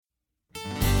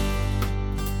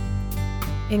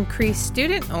Increase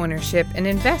student ownership and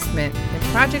investment in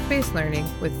project-based learning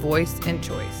with voice and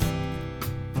choice.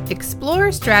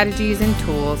 Explore strategies and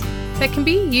tools that can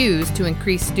be used to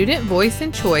increase student voice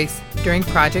and choice during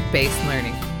project-based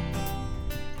learning.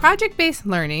 Project-based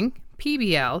learning,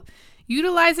 PBL,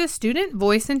 utilizes student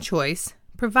voice and choice,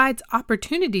 provides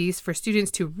opportunities for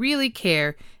students to really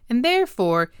care, and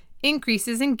therefore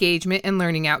increases engagement and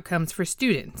learning outcomes for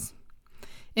students.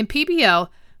 In PBL,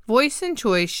 voice and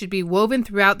choice should be woven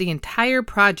throughout the entire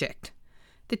project.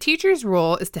 The teacher's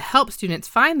role is to help students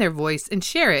find their voice and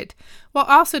share it, while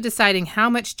also deciding how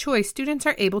much choice students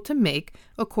are able to make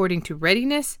according to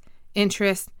readiness,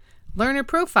 interest, learner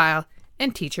profile,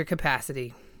 and teacher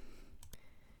capacity.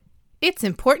 It's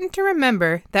important to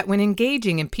remember that when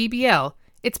engaging in PBL,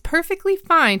 it's perfectly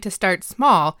fine to start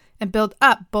small and build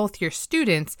up both your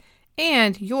students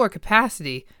and your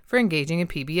capacity for engaging in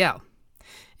PBL.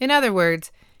 In other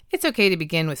words, it's okay to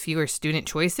begin with fewer student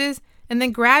choices and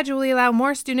then gradually allow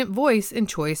more student voice and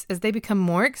choice as they become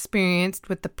more experienced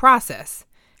with the process.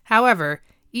 However,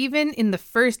 even in the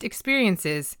first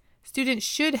experiences, students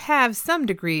should have some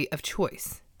degree of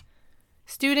choice.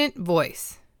 Student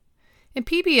voice. In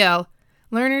PBL,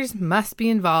 learners must be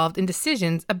involved in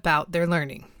decisions about their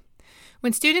learning.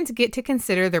 When students get to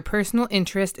consider their personal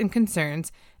interests and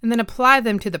concerns and then apply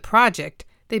them to the project,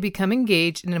 they become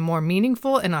engaged in a more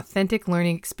meaningful and authentic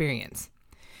learning experience.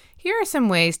 Here are some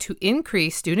ways to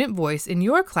increase student voice in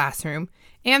your classroom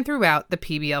and throughout the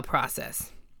PBL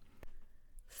process.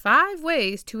 5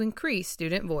 ways to increase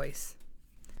student voice.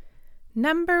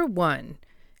 Number 1,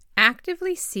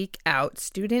 actively seek out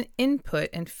student input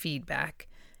and feedback,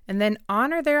 and then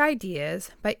honor their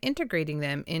ideas by integrating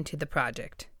them into the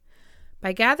project.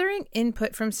 By gathering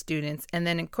input from students and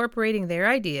then incorporating their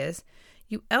ideas,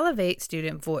 you elevate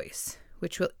student voice,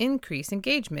 which will increase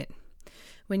engagement.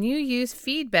 When you use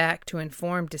feedback to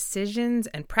inform decisions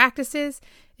and practices,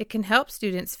 it can help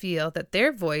students feel that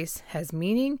their voice has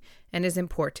meaning and is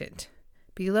important.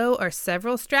 Below are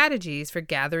several strategies for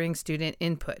gathering student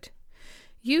input.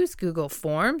 Use Google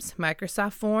Forms,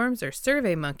 Microsoft Forms, or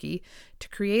SurveyMonkey to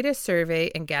create a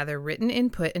survey and gather written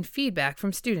input and feedback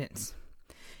from students.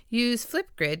 Use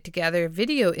Flipgrid to gather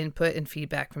video input and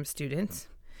feedback from students.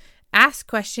 Ask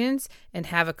questions and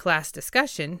have a class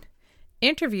discussion.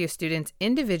 Interview students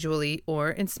individually or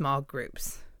in small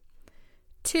groups.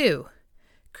 2.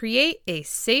 Create a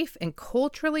safe and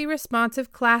culturally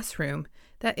responsive classroom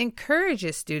that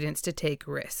encourages students to take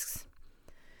risks.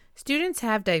 Students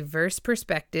have diverse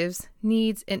perspectives,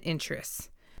 needs, and interests.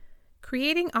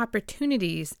 Creating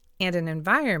opportunities and an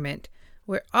environment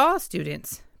where all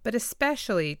students, but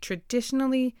especially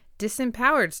traditionally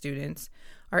disempowered students,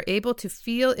 are able to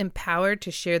feel empowered to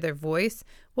share their voice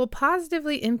will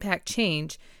positively impact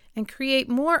change and create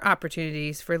more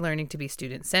opportunities for learning to be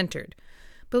student-centered.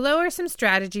 Below are some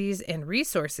strategies and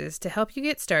resources to help you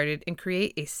get started and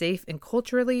create a safe and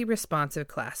culturally responsive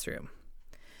classroom.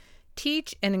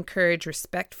 Teach and encourage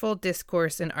respectful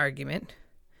discourse and argument.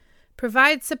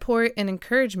 Provide support and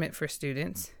encouragement for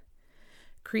students.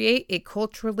 Create a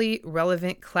culturally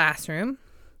relevant classroom.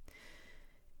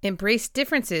 Embrace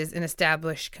differences and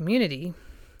establish community.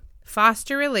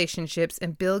 Foster relationships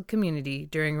and build community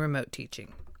during remote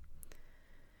teaching.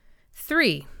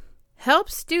 3. Help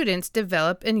students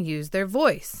develop and use their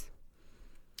voice.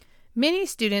 Many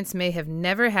students may have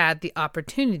never had the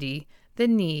opportunity, the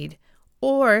need,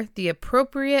 or the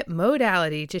appropriate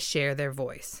modality to share their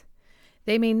voice.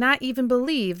 They may not even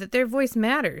believe that their voice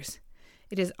matters.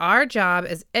 It is our job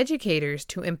as educators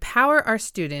to empower our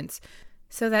students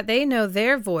so that they know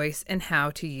their voice and how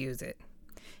to use it.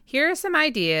 Here are some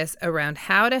ideas around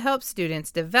how to help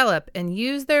students develop and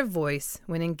use their voice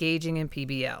when engaging in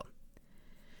PBL.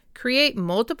 Create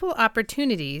multiple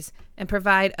opportunities and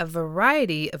provide a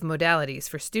variety of modalities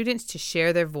for students to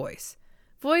share their voice.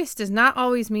 Voice does not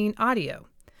always mean audio.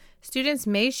 Students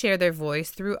may share their voice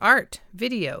through art,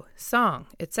 video, song,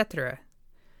 etc.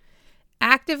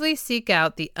 Actively seek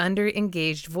out the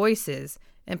under-engaged voices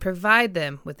and provide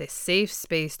them with a safe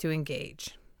space to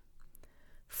engage.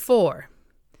 4.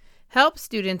 Help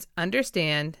students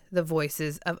understand the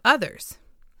voices of others.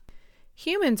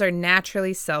 Humans are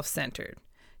naturally self-centered.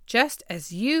 Just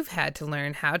as you've had to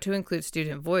learn how to include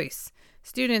student voice,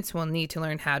 students will need to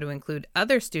learn how to include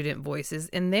other student voices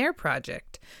in their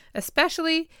project,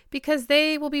 especially because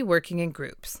they will be working in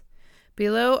groups.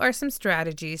 Below are some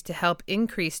strategies to help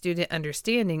increase student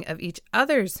understanding of each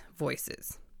other's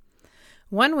voices.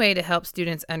 One way to help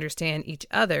students understand each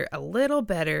other a little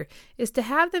better is to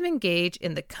have them engage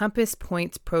in the Compass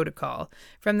Points Protocol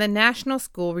from the National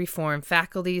School Reform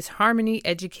Faculty's Harmony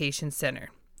Education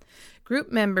Center.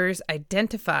 Group members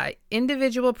identify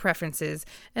individual preferences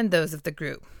and those of the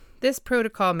group. This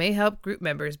protocol may help group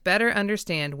members better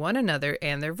understand one another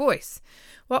and their voice,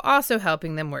 while also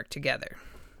helping them work together.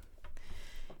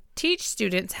 Teach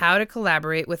students how to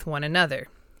collaborate with one another.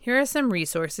 Here are some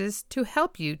resources to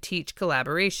help you teach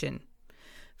collaboration.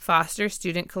 Foster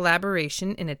student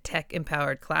collaboration in a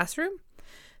tech-empowered classroom.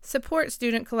 Support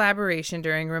student collaboration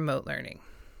during remote learning.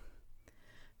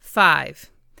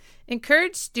 5.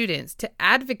 Encourage students to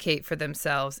advocate for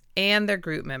themselves and their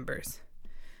group members.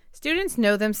 Students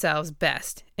know themselves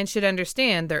best and should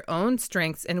understand their own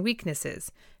strengths and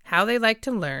weaknesses, how they like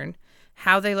to learn,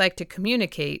 how they like to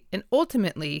communicate, and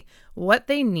ultimately, what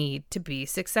they need to be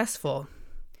successful.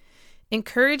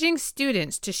 Encouraging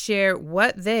students to share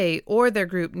what they or their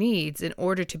group needs in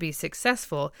order to be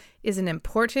successful is an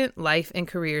important life and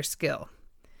career skill.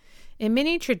 In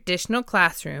many traditional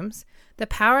classrooms, the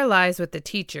power lies with the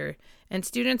teacher, and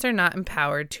students are not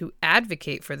empowered to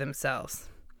advocate for themselves.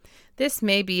 This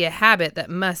may be a habit that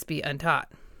must be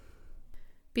untaught.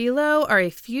 Below are a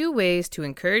few ways to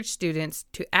encourage students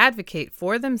to advocate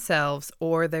for themselves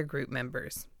or their group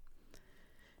members.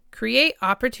 Create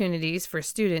opportunities for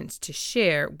students to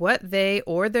share what they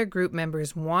or their group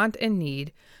members want and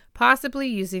need, possibly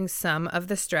using some of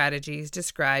the strategies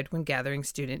described when gathering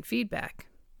student feedback.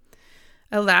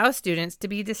 Allow students to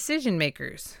be decision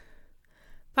makers.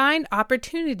 Find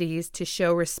opportunities to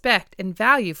show respect and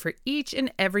value for each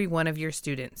and every one of your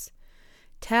students.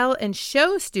 Tell and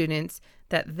show students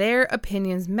that their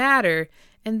opinions matter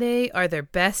and they are their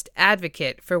best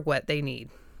advocate for what they need.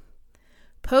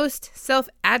 Post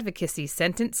self-advocacy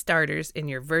sentence starters in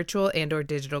your virtual and/or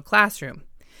digital classroom.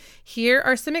 Here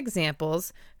are some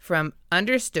examples from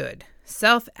Understood,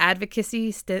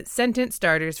 self-advocacy sentence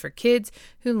starters for kids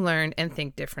who learn and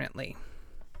think differently.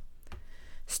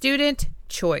 Student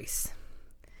choice.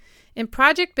 In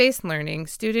project-based learning,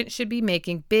 students should be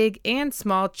making big and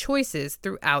small choices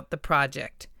throughout the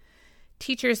project.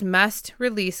 Teachers must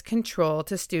release control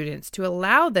to students to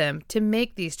allow them to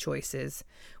make these choices,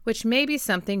 which may be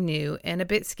something new and a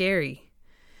bit scary.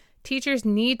 Teachers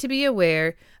need to be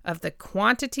aware of the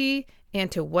quantity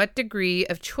and to what degree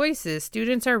of choices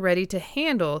students are ready to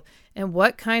handle and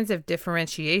what kinds of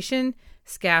differentiation,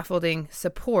 scaffolding,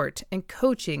 support, and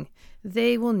coaching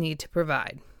they will need to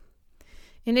provide.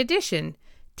 In addition,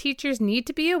 teachers need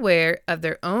to be aware of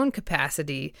their own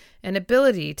capacity and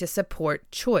ability to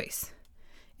support choice.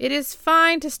 It is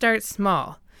fine to start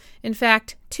small. In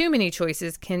fact, too many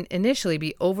choices can initially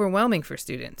be overwhelming for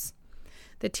students.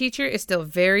 The teacher is still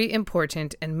very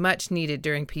important and much needed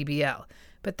during PBL,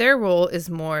 but their role is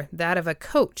more that of a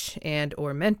coach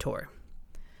and/or mentor.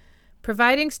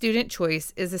 Providing student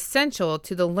choice is essential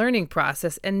to the learning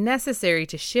process and necessary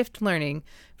to shift learning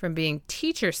from being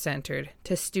teacher-centered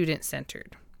to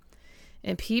student-centered.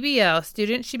 In PBL,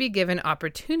 students should be given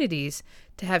opportunities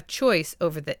to have choice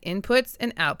over the inputs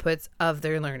and outputs of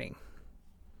their learning.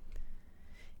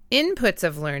 Inputs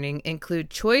of learning include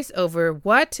choice over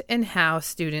what and how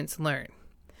students learn.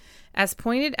 As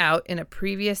pointed out in a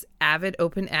previous Avid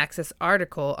Open Access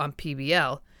article on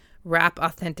PBL, Wrap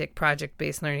Authentic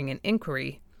Project-Based Learning and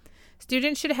Inquiry,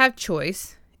 students should have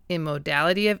choice in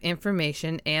modality of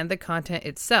information and the content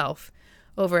itself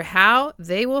over how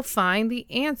they will find the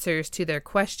answers to their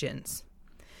questions.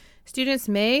 Students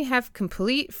may have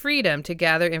complete freedom to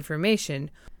gather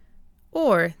information,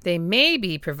 or they may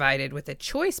be provided with a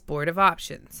choice board of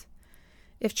options.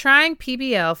 If trying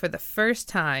PBL for the first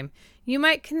time, you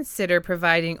might consider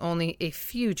providing only a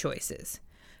few choices.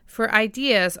 For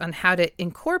ideas on how to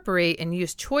incorporate and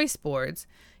use choice boards,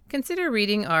 consider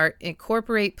reading our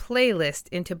Incorporate Playlist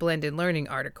into Blended Learning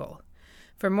article.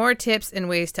 For more tips and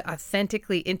ways to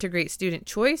authentically integrate student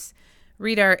choice,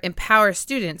 read our Empower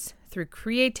Students Through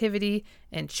Creativity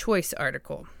and Choice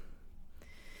article.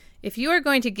 If you are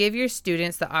going to give your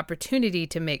students the opportunity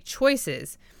to make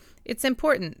choices, it's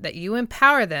important that you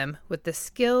empower them with the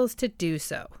skills to do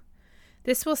so.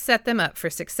 This will set them up for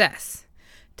success.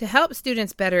 To help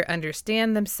students better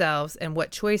understand themselves and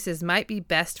what choices might be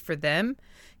best for them,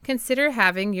 consider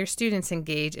having your students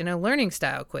engage in a learning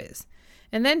style quiz,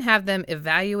 and then have them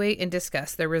evaluate and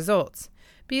discuss their results.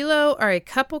 Below are a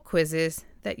couple quizzes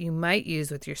that you might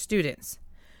use with your students.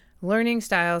 Learning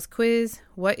Styles Quiz,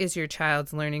 What is your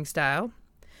child's learning style?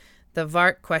 The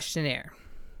VARK Questionnaire.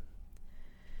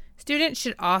 Students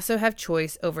should also have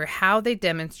choice over how they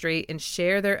demonstrate and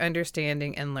share their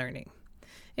understanding and learning.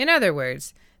 In other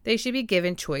words, they should be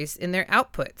given choice in their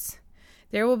outputs.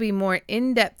 There will be more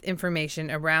in-depth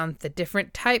information around the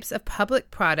different types of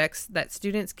public products that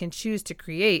students can choose to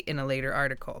create in a later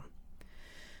article.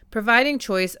 Providing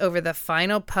choice over the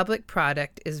final public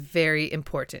product is very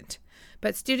important,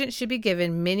 but students should be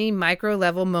given many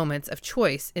micro-level moments of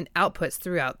choice in outputs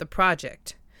throughout the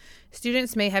project.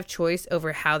 Students may have choice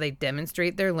over how they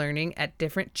demonstrate their learning at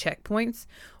different checkpoints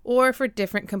or for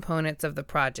different components of the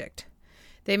project.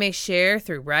 They may share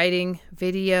through writing,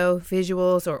 video,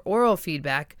 visuals, or oral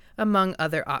feedback, among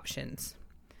other options.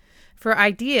 For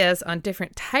ideas on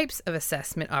different types of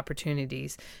assessment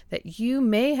opportunities that you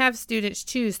may have students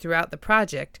choose throughout the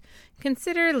project,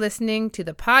 consider listening to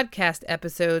the podcast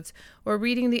episodes or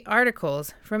reading the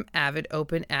articles from Avid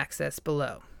Open Access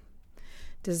below.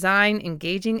 Design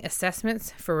engaging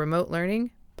assessments for remote learning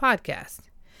podcast.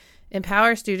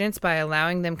 Empower students by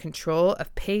allowing them control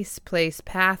of pace, place,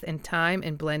 path, and time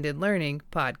in blended learning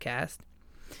podcast.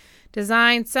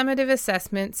 Design summative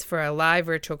assessments for a live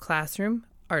virtual classroom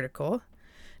article.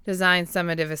 Design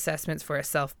summative assessments for a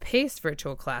self-paced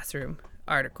virtual classroom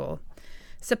article.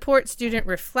 Support student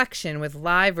reflection with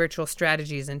live virtual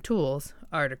strategies and tools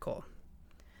article.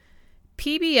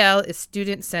 PBL is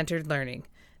student-centered learning.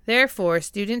 Therefore,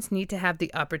 students need to have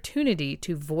the opportunity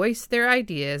to voice their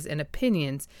ideas and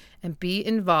opinions and be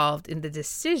involved in the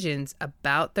decisions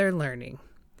about their learning.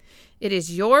 It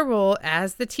is your role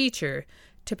as the teacher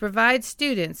to provide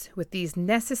students with these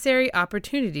necessary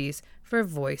opportunities for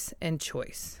voice and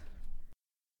choice.